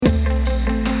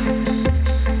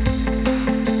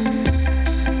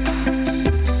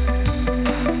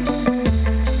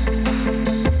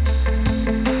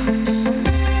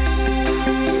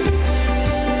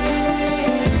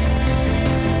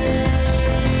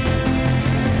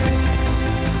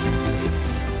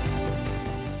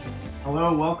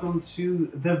Hello, welcome to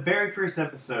the very first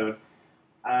episode.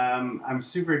 I'm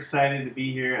super excited to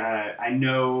be here. I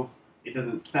know it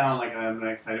doesn't sound like I'm that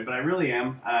excited, but I really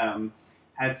am.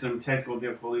 Had some technical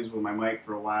difficulties with my mic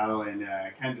for a while, and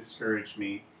it kind of discouraged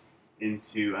me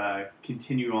into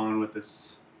continue on with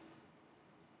this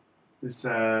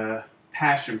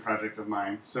passion project of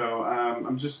mine. So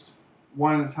I'm just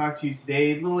wanting to talk to you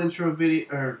today. A little intro video,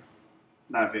 or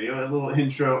not video, a little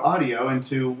intro audio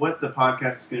into what the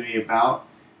podcast is going to be about.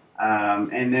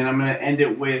 And then I'm going to end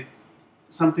it with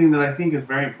something that I think is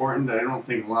very important that I don't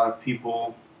think a lot of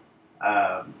people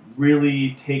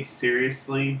really take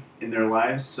seriously in their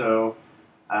lives. So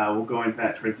we'll go into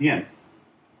that towards the end.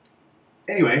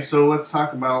 Anyway, so let's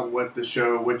talk about what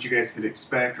you guys could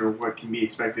expect or what can be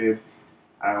expected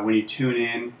when you tune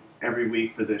in every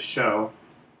week for this show.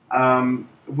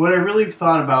 What I really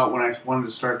thought about when I wanted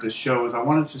to start this show is I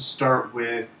wanted to start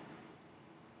with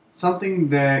something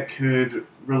that could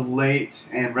relate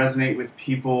and resonate with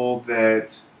people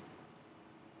that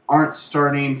aren't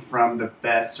starting from the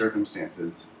best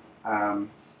circumstances.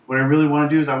 What I really want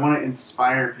to do is I want to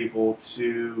inspire people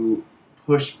to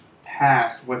push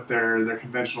past what their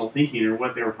conventional thinking or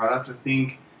what they were brought up to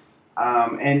think,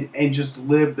 and just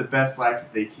live the best life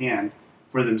that they can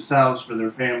for themselves, for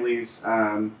their families,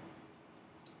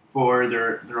 for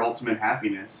their ultimate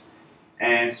happiness.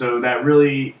 And so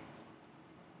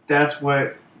that's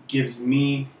what gives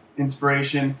me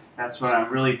inspiration. That's what I'm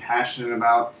really passionate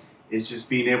about, is just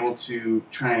being able to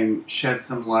try and shed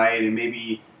some light and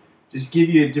maybe just give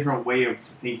you a different way of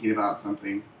thinking about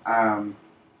something.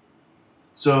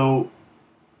 So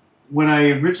when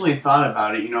I originally thought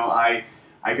about it, I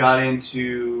got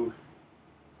into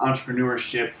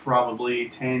entrepreneurship probably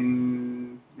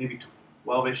 10, maybe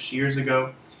 12-ish years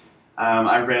ago.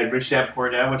 I read Rich Dad Poor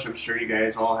Dad, which I'm sure you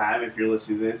guys all have if you're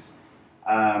listening to this.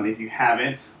 If you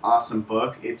haven't, awesome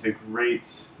book. It's a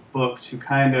great book to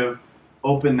kind of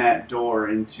open that door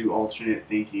into alternate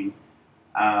thinking.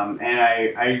 And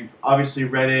I obviously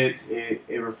read it.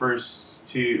 It refers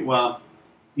to, well,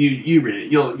 you read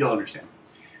it. You'll understand.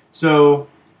 So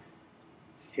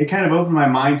it kind of opened my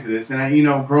mind to this.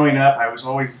 And growing up, I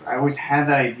always had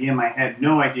that idea in my head.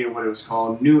 No idea what it was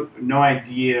called. No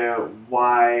idea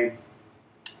why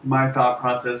my thought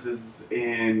processes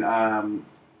in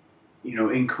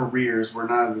careers were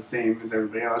not as the same as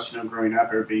everybody else. Growing up,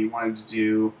 everybody wanted to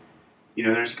do,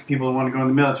 there's people that want to go in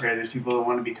the military, there's people that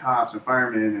want to be cops and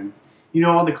firemen, and,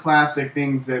 all the classic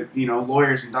things that,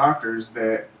 lawyers and doctors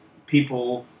that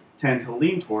people tend to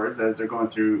lean towards as they're going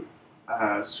through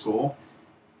school.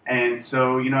 And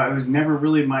so, it was never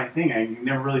really my thing. I could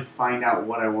never really find out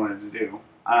what I wanted to do.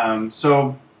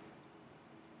 So,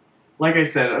 like I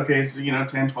said, 10,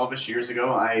 12-ish years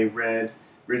ago, I read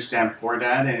Rich Dad Poor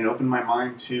Dad, and it opened my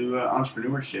mind to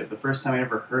entrepreneurship. The first time I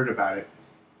ever heard about it,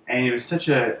 and it was such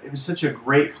a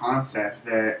great concept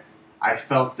that I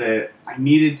felt that I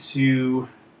needed to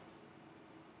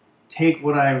take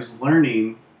what I was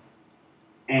learning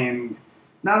and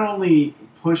not only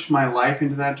push my life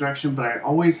into that direction, but I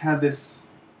always had this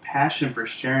passion for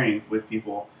sharing with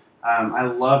people. I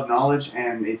love knowledge,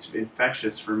 and it's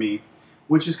infectious for me,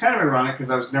 which is kind of ironic because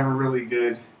I was never really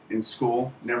good in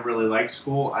school, never really liked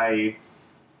school.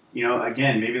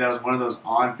 Again, maybe that was one of those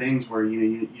odd things where,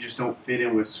 you just don't fit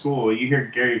in with school. You hear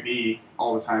Gary Vee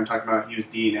all the time talking about he was a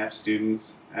DNF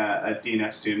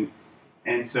student.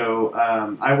 And so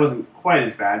I wasn't quite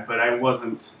as bad, but I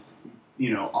wasn't,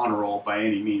 on a roll by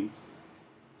any means.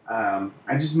 I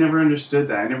just never understood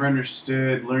that. I never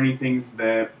understood learning things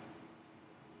that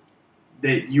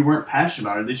you weren't passionate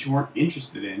about or that you weren't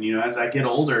interested in. As I get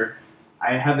older,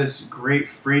 I have this great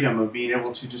freedom of being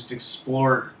able to just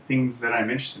explore things that I'm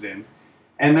interested in.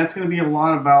 And that's going to be a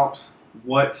lot about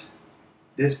what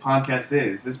this podcast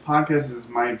is. This podcast is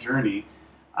my journey.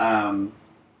 I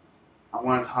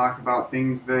want to talk about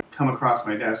things that come across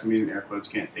my desk. I'm using air quotes,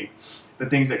 can't see.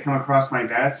 But things that come across my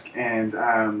desk, and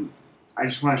I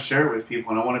just want to share it with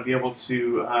people, and I want to be able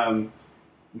to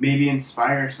maybe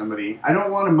inspire somebody. I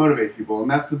don't want to motivate people, and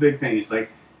that's the big thing. It's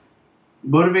like,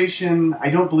 motivation,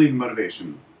 I don't believe in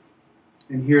motivation.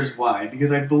 And here's why.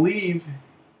 Because I believe,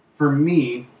 for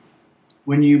me,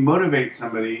 when you motivate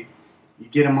somebody, you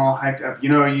get them all hyped up.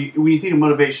 When you think of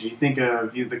motivation, you think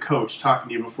of the coach talking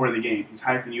to you before the game. He's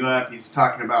hyping you up. He's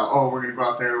talking about, oh, we're going to go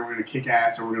out there, we're going to kick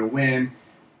ass, or we're going to win.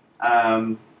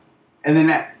 And then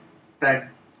that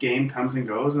game comes and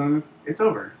goes, and it's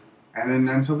over. And then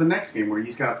until the next game where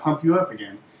he's got to pump you up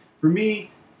again. For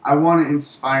me, I want to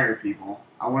inspire people.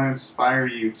 I want to inspire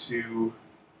you to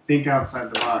think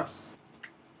outside the box.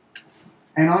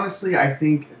 And honestly, I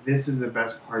think this is the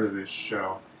best part of this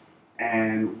show.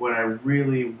 And what I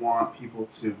really want people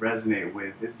to resonate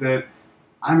with is that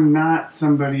I'm not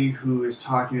somebody who is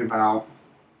talking about,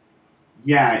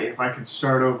 yeah, if I could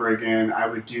start over again, I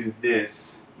would do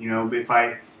this. If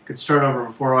I could start over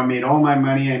before I made all my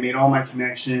money, I made all my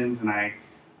connections, and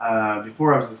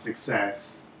before I was a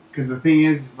success. Because the thing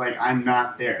is like I'm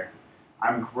not there.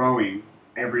 I'm growing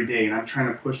every day, and I'm trying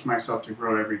to push myself to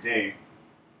grow every day.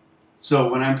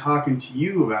 So when I'm talking to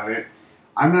you about it,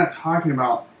 I'm not talking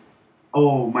about,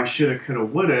 oh, my shoulda, coulda,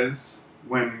 wouldas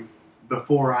when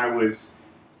before I was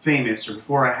famous or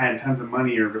before I had tons of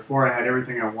money or before I had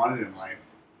everything I wanted in life.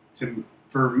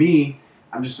 For me,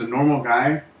 I'm just a normal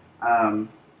guy. Um,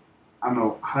 I'm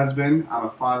a husband. I'm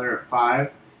a father at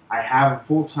 5. I have a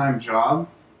full time job.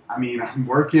 I mean, I'm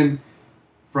working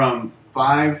from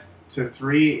 5 to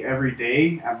 3 every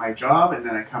day at my job, and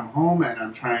then I come home and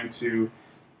I'm trying to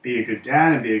be a good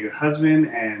dad and be a good husband.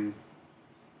 And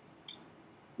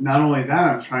not only that,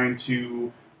 I'm trying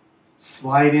to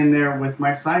slide in there with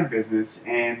my side business,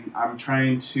 and I'm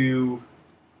trying to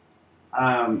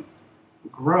um,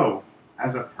 grow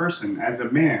as a person, as a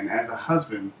man, as a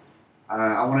husband.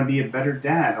 I want to be a better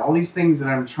dad. All these things that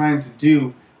I'm trying to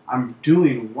do, I'm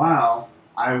doing while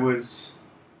I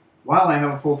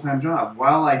have a full time job,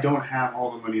 while I don't have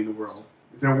all the money in the world.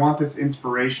 Because I want this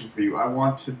inspiration for you. I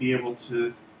want to be able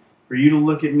for you to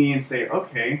look at me and say,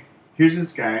 okay, here's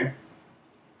this guy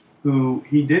who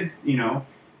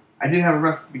I did have a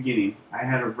rough beginning. I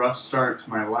had a rough start to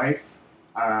my life.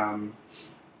 Um,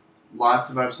 Lots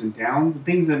of ups and downs,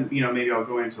 things that maybe I'll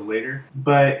go into later.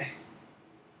 But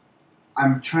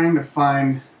I'm trying to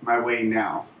find my way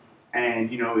now,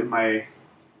 and in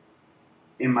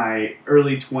my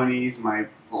early 20s,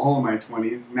 all of my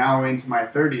 20s, now into my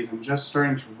 30s, I'm just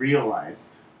starting to realize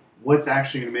what's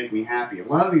actually going to make me happy. A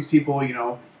lot of these people,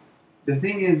 the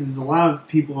thing is a lot of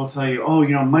people will tell you, oh,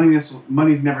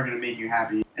 money's never going to make you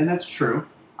happy, and that's true.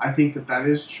 I think that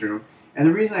is true, and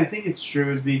the reason I think it's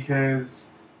true is because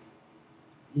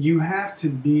you have to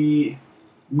be.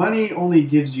 Money only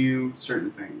gives you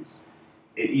certain things.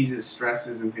 It eases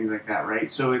stresses and things like that,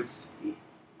 right? So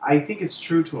I think it's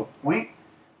true to a point,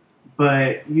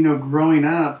 but growing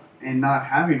up and not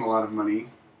having a lot of money,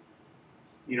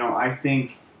 I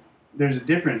think there's a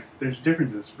difference. There's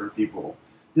differences for people.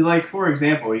 Like, for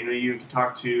example, you can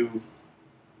talk to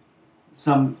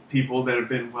some people that have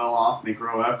been well off and they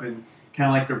grow up and kind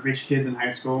of like the rich kids in high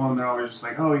school, and they're always just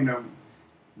like, oh,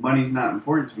 money's not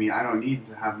important to me. I don't need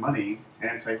to have money.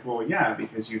 And it's like, well, yeah,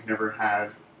 because you've never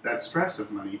had that stress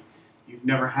of money. You've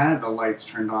never had the lights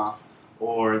turned off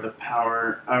or the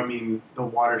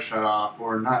water shut off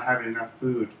or not having enough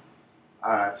food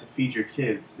to feed your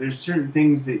kids. There's certain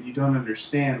things that you don't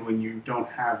understand when you don't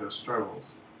have those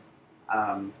struggles.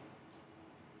 Um,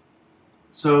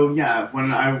 so yeah,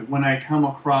 when I come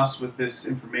across with this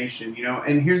information,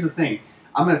 and here's the thing,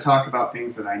 I'm going to talk about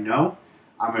things that I know.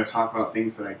 I'm going to talk about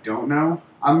things that I don't know.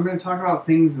 I'm going to talk about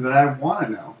things that I want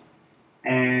to know,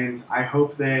 and I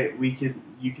hope that you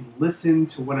can listen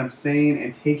to what I'm saying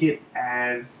and take it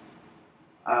as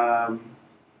um,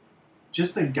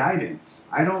 just a guidance.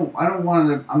 I don't want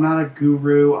to. I'm not a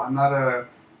guru. I'm not a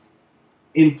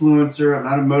influencer. I'm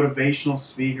not a motivational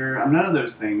speaker. I'm none of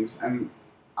those things.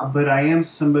 But I am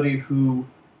somebody who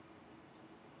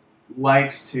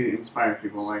likes to inspire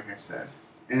people, like I said,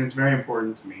 and it's very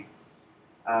important to me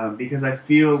because I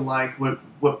feel like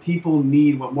what people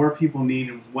need, what more people need,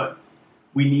 and what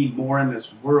we need more in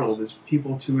this world is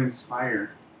people to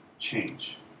inspire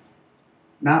change,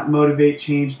 not motivate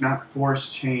change, not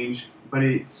force change, but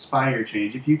inspire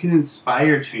change. If you can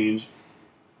inspire change,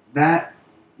 that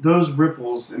those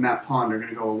ripples in that pond are going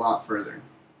to go a lot further.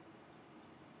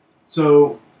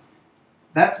 So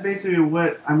that's basically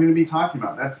what I'm going to be talking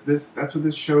about. That's what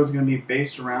this show is going to be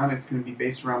based around. It's going to be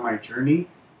based around my journey.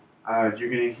 You're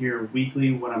going to hear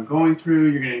weekly what I'm going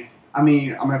through. I'm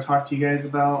going to talk to you guys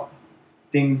about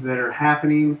things that are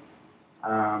happening,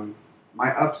 my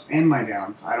ups and my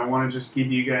downs. I don't want to just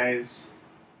give you guys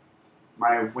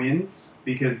my wins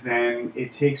because then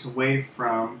it takes away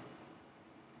from.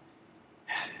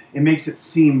 It makes it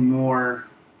seem more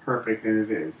perfect than it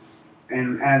is.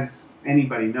 And as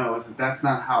anybody knows, that's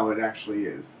not how it actually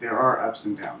is. There are ups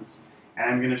and downs, and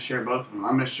I'm going to share both of them.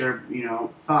 I'm going to share,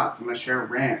 thoughts. I'm going to share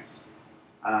rants.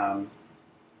 Um,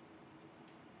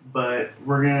 but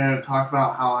we're going to talk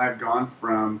about how I've gone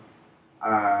from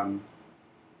um,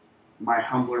 my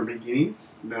humbler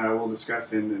beginnings that I will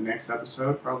discuss in the next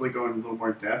episode. Probably go in a little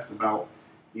more depth about,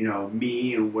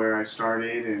 me and where I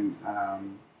started and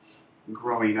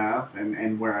growing up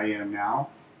and where I am now.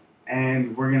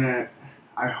 And we're going to,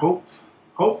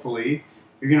 hopefully,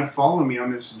 you're going to follow me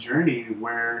on this journey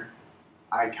where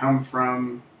I come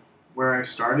from, where I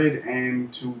started,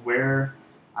 and to where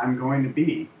I'm going to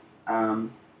be.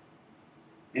 Um,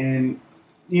 and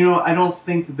I don't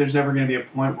think that there's ever going to be a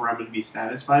point where I'm going to be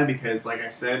satisfied because, like I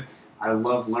said, I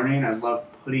love learning. I love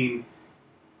putting,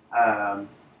 um,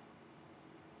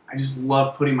 I just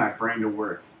love putting my brain to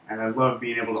work, and I love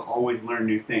being able to always learn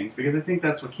new things because I think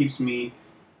that's what keeps me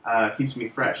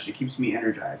fresh. It keeps me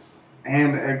energized,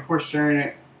 and of course,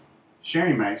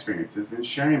 sharing my experiences and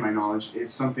sharing my knowledge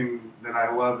is something that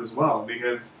I love as well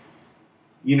because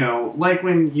like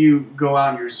when you go out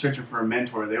and you're searching for a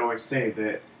mentor, they always say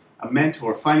that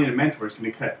finding a mentor is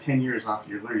going to cut 10 years off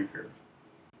your learning curve.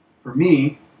 For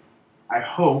me, I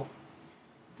hope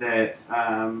that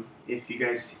if you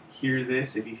guys hear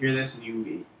this, if you hear this and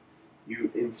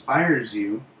you inspires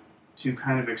you to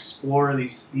kind of explore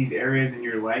these areas in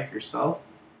your life yourself,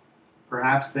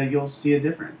 perhaps that you'll see a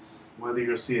difference. Whether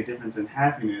you'll see a difference in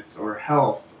happiness or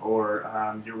health or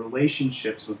your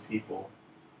relationships with people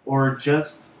or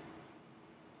just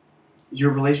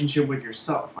your relationship with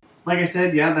yourself. Like I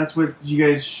said, yeah, that's what you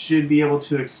guys should be able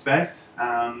to expect.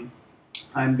 I'm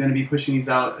going to be pushing these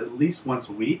out at least once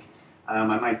a week. I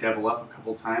might double up a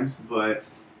couple times, but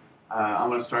I'm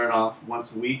going to start off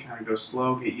once a week, kind of go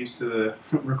slow, get used to the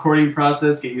recording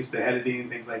process, get used to editing and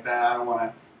things like that. I don't want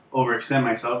to overextend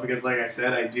myself because, like I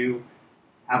said, I do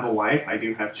have a wife, I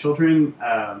do have children,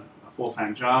 a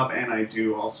full-time job, and I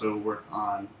do also work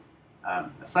on a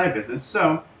side business.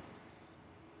 So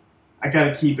I got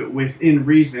to keep it within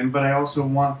reason, but I also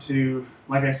want to,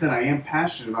 like I said, I am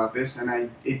passionate about this, and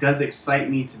it does excite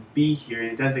me to be here,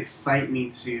 and it does excite me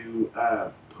to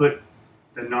put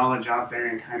the knowledge out there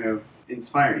and kind of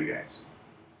inspire you guys.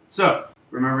 So,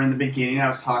 remember in the beginning I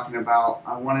was talking about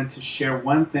I wanted to share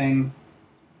one thing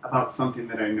about something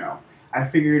that I know. I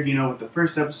figured, with the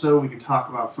first episode we could talk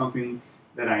about something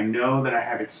that I know, that I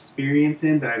have experience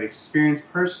in, that I've experienced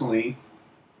personally,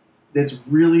 that's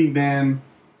really been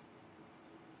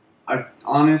a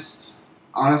honest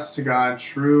to God,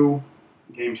 true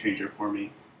game changer for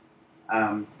me.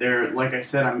 Like I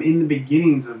said, I'm in the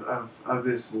beginnings of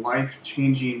this life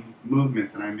changing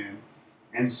movement that I'm in,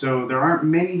 and so there aren't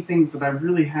many things that I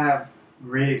really have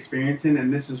great experience in,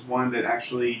 and this is one that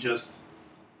actually just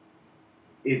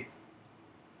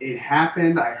it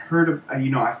happened. I heard,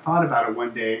 I thought about it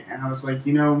one day, and I was like, I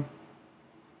think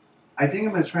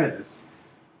I'm gonna try this.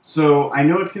 So I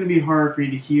know it's gonna be hard for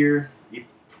you to hear. You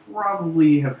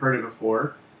probably have heard it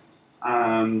before.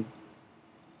 But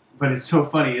it's so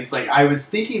funny. It's like I was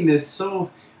thinking this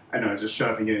I know, just shut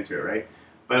up and get into it, right?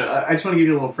 But I just want to give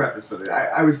you a little preface of it.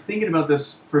 I was thinking about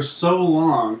this for so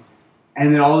long,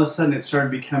 and then all of a sudden it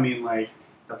started becoming like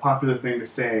the popular thing to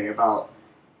say about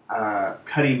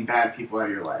cutting bad people out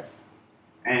of your life.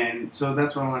 And so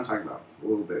that's what I want to talk about a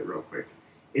little bit real quick.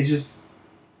 It's just,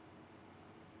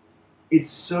 it's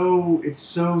so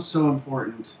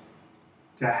important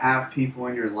to have people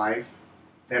in your life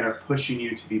that are pushing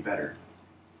you to be better.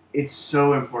 It's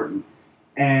so important.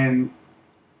 And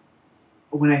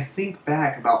when I think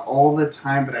back about all the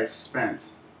time that I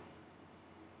spent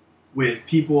with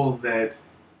people that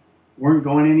weren't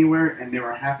going anywhere and they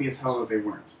were happy as hell that they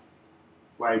weren't,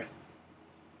 like,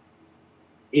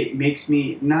 it makes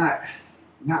me not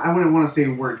I wouldn't want to say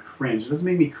the word cringe. It doesn't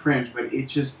make me cringe, but it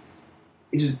just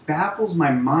baffles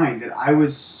my mind that I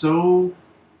was so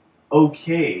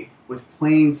okay with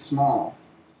playing small.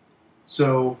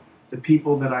 So the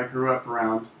people that I grew up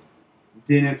around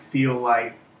didn't feel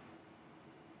like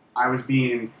I was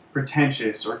being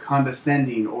pretentious or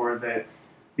condescending, or that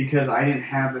because I didn't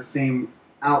have the same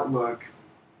outlook,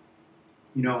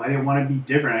 I didn't want to be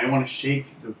different. I didn't want to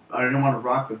I didn't want to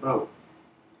rock the boat.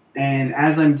 And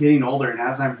as I'm getting older and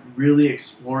as I'm really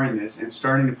exploring this and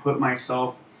starting to put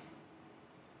myself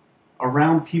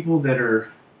around people that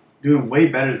are doing way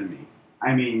better than me,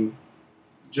 I mean,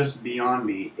 just beyond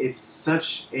me, it's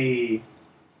such a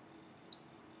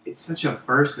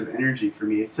burst of energy for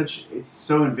me. It's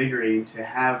so invigorating to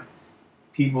have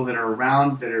people that are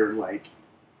around that are like,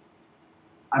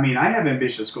 I mean, I have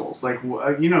ambitious goals. Like,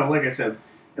 like I said,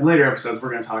 in later episodes,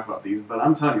 we're going to talk about these, but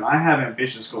I'm telling you, I have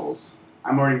ambitious goals.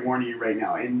 I'm already warning you right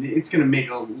now. And it's going to make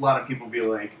a lot of people be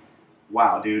like,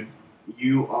 wow, dude,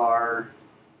 you are,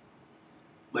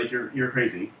 like, you're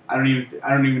crazy. I don't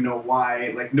even know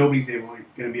why. Like, nobody's going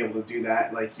to be able to do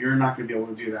that. Like, you're not going to be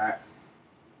able to do that.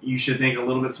 You should think a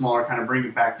little bit smaller, kind of bring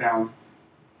it back down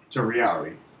to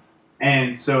reality.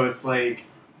 And so it's like,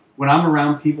 when I'm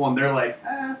around people and they're like,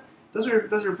 those are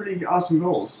pretty awesome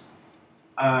goals,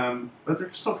 but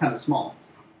they're still kind of small.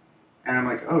 And I'm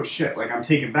like, oh shit, like I'm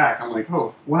taken back. I'm like,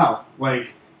 oh wow, like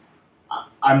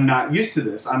I'm not used to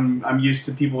this. I'm used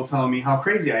to people telling me how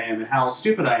crazy I am and how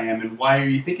stupid I am and why are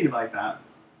you thinking like that.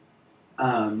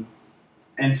 Um,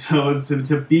 and so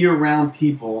to be around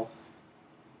people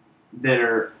that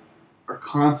are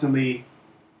constantly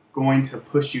going to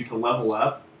push you to level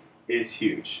up is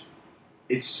huge.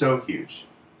 It's so huge.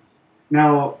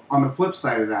 Now, on the flip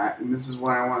side of that, and this is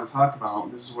what I want to talk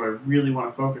about, this is what I really want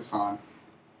to focus on,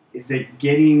 is that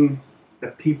getting the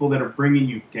people that are bringing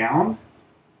you down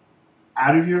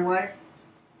out of your life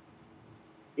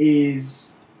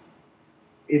is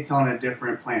it's on a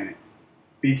different planet.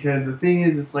 Because the thing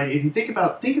is, it's like if you think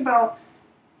about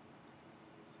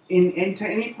into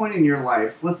any point in your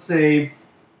life, let's say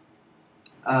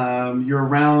you're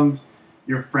around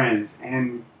your friends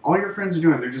and all your friends are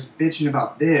doing, they're just bitching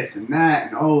about this and that,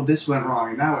 and oh, this went wrong,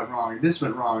 and that went wrong, and this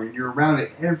went wrong, and you're around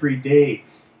it every day.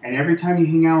 And every time you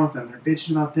hang out with them, they're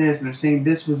bitching about this, and they're saying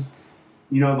this was,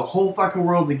 the whole fucking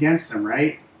world's against them,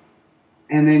 right?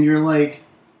 And then you're like,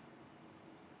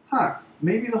 huh,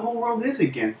 maybe the whole world is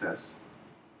against us.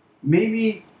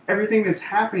 Maybe everything that's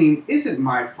happening isn't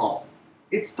my fault.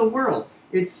 It's the world.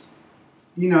 It's,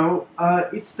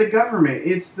 it's the government.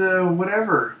 It's the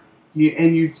whatever.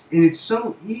 And it's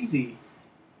so easy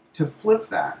to flip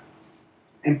that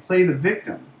and play the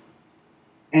victim.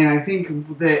 And I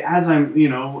think that as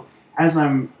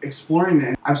I'm exploring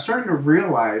that, I'm starting to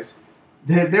realize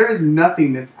that there is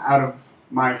nothing that's out of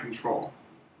my control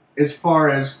as far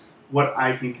as what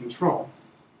I can control.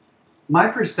 My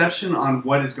perception on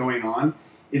what is going on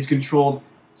is controlled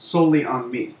solely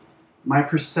on me. My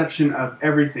perception of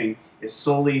everything is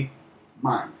solely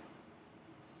mine.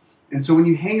 And so when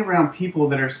you hang around people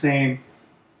that are saying,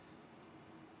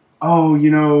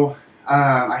 oh,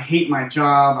 I hate my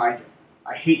job,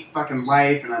 I hate fucking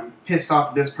life, and I'm pissed off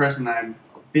at this person, and I'm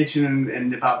bitching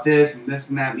and about this and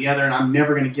that and the other, and I'm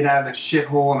never going to get out of this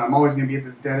shithole, and I'm always going to be at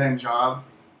this dead-end job.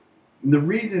 And the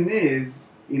reason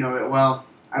is, well,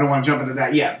 I don't want to jump into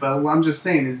that yet, but what I'm just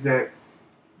saying is that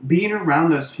being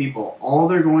around those people, all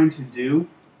they're going to do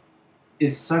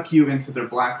is suck you into their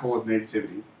black hole of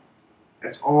negativity.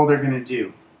 That's all they're going to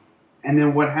do. And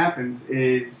then what happens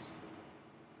is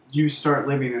you start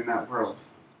living in that world.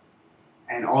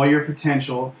 And all your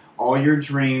potential, all your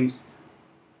dreams,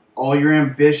 all your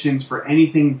ambitions for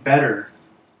anything better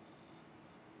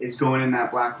is going in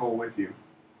that black hole with you.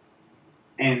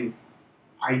 And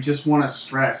I just want to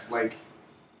stress, like,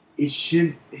 it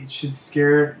should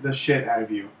scare the shit out of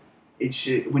you. It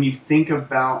should, when you think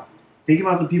about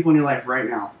the people in your life right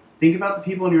now. Think about the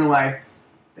people in your life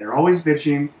that are always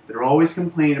bitching, that are always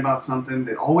complaining about something,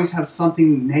 that always have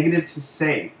something negative to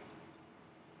say.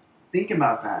 Think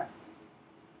about that.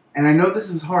 And I know this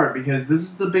is hard because this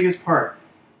is the biggest part.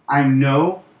 I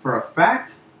know for a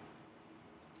fact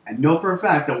that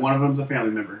one of them is a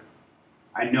family member.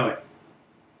 I know it.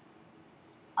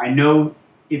 I know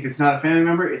if it's not a family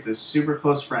member, it's a super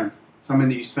close friend, someone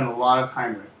that you spend a lot of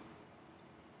time with.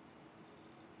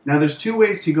 Now, there's two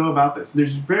ways to go about this.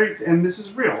 And this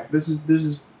is real. This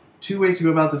is two ways to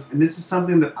go about this, and this is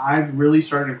something that I've really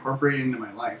started incorporating into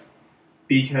my life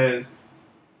because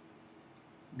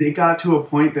they got to a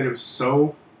point that it was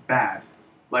so bad.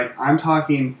 Like, I'm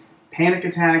talking panic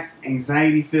attacks,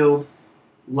 anxiety-filled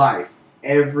life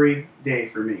every day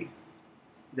for me.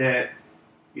 That,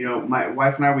 my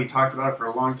wife and I, we talked about it for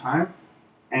a long time,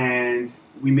 and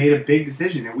we made a big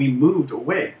decision, and we moved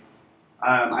away.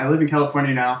 I live in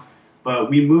California now, but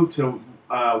we moved to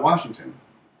Washington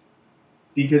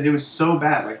because it was so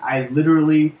bad. Like, I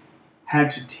literally had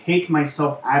to take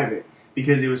myself out of it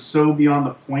because it was so beyond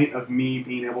the point of me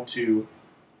being able to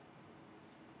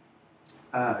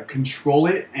control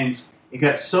it, and it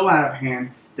got so out of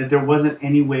hand that there wasn't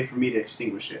any way for me to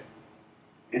extinguish it.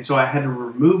 And so I had to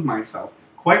remove myself,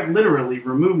 quite literally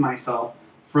remove myself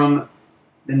from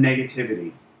the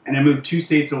negativity. And I moved 2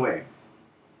 states away.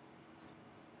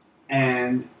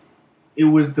 And it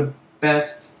was the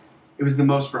best, it was the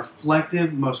most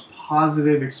reflective, most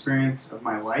positive experience of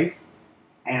my life.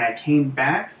 And I came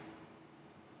back.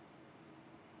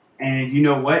 And you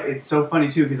know what? It's so funny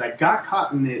too, because I got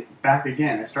caught in it back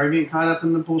again. I started getting caught up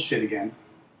in the bullshit again.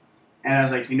 And I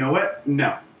was like, you know what?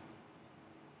 No.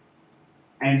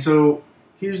 And so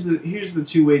here's the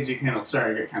 2 ways you can handle.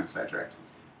 Sorry, I got kind of sidetracked.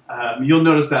 You'll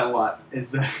notice that a lot.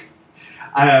 Is that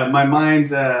my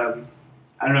mind?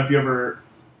 I don't know if you ever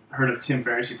heard of Tim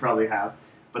Ferriss. You probably have.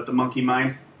 But the monkey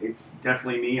mind, it's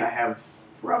definitely me. I have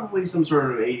probably some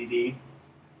sort of ADD.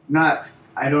 Not.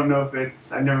 I don't know if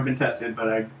it's. I've never been tested, but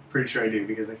I'm pretty sure I do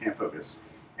because I can't focus.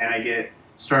 And I get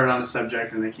started on a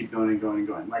subject and I keep going and going and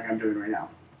going, like I'm doing right now.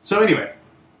 So anyway,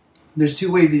 there's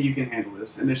two ways that you can handle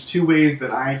this, and there's two ways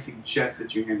that I suggest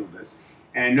that you handle this.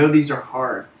 And I know these are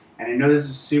hard, and I know this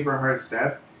is a super hard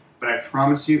step, but I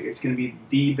promise you it's going to be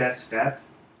the best step,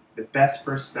 the best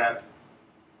first step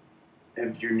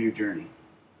of your new journey.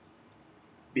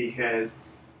 Because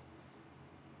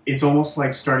it's almost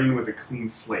like starting with a clean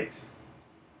slate.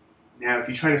 Now, if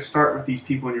you try to start with these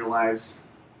people in your lives,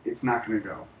 it's not going to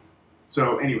go.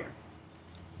 So, anyway.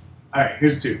 All right,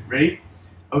 here's two. Ready?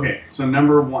 Okay, so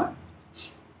number one.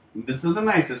 This is the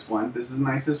nicest one. This is the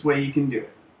nicest way you can do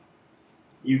it.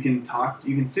 You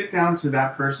can sit down to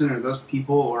that person or those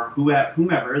people or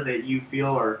whomever that you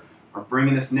feel are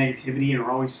bringing this negativity and are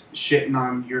always shitting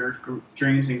on your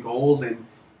dreams and goals and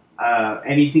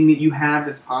anything that you have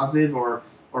that's positive or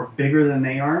bigger than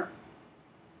they are.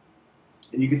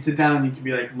 And you can sit down and you can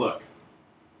be like, look,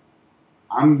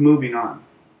 I'm moving on.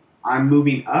 I'm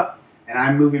moving up and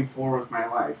I'm moving forward with my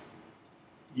life.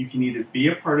 You can either be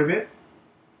a part of it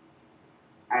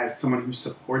as someone who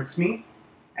supports me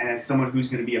and as someone who's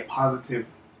going to be a positive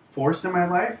force in my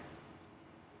life,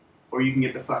 or you can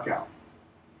get the fuck out.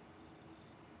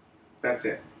 That's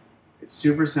it. It's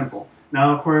super simple.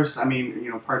 Now, of course, I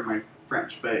mean, pardon my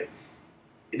French, but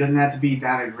it doesn't have to be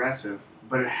that aggressive,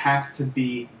 but it has to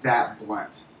be that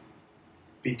blunt.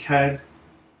 Because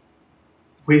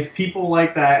with people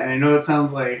like that, and I know it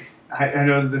sounds like, I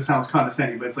know this sounds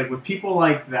condescending, but it's like with people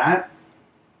like that,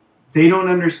 they don't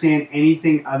understand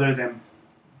anything other than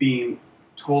being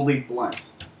totally blunt.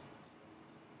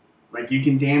 Like, you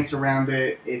can dance around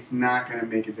it, it's not going to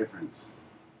make a difference.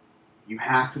 You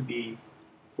have to be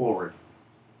forward.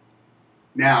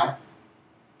 Now,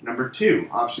 number two,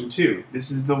 option two.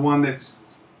 This is the one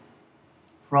that's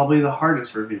probably the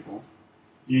hardest for people.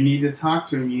 You need to talk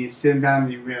to them, you need to sit them down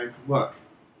and you be like, look,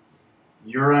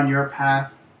 you're on your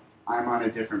path, I'm on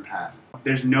a different path.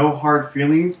 There's no hard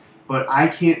feelings, but I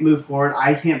can't move forward,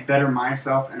 I can't better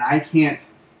myself, and I can't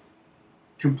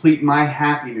complete my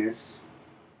happiness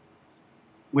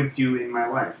with you in my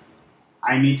life.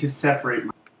 I need to separate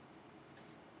myself.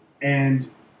 And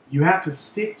you have to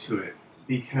stick to it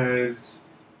because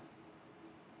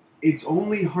it's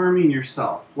only harming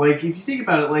yourself. Like, if you think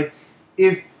about it, like,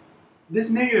 if this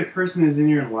negative person is in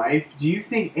your life, do you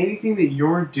think anything that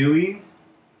you're doing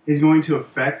is going to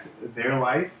affect their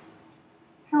life?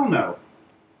 Hell no.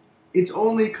 It's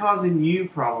only causing you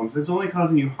problems. It's only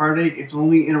causing you heartache. It's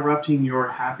only interrupting your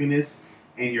happiness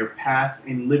and your path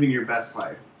and living your best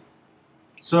life.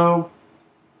 So,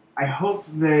 I hope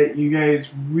that you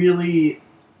guys really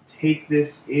take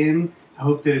this in. I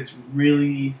hope that it's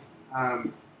really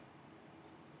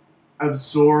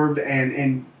absorbed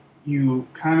and you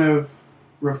kind of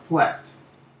reflect.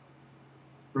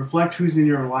 Reflect who's in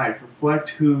your life. Reflect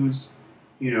who's,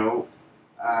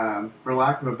 for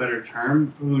lack of a better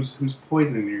term, who's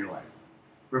poison in your life.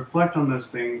 Reflect on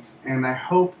those things, and I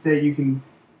hope that you can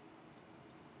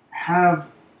have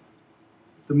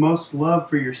the most love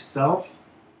for yourself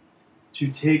to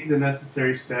take the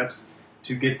necessary steps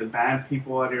to get the bad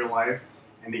people out of your life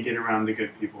and to get around the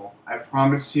good people. I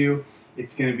promise you,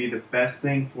 it's going to be the best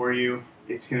thing for you.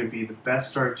 It's going to be the best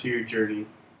start to your journey.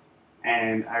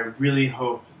 And I really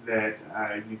hope that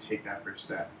you take that first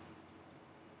step.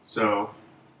 So,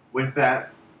 with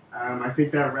that, I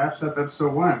think that wraps up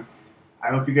episode 1. I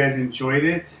hope you guys enjoyed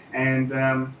it, and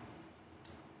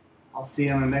I'll see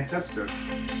you on the next episode.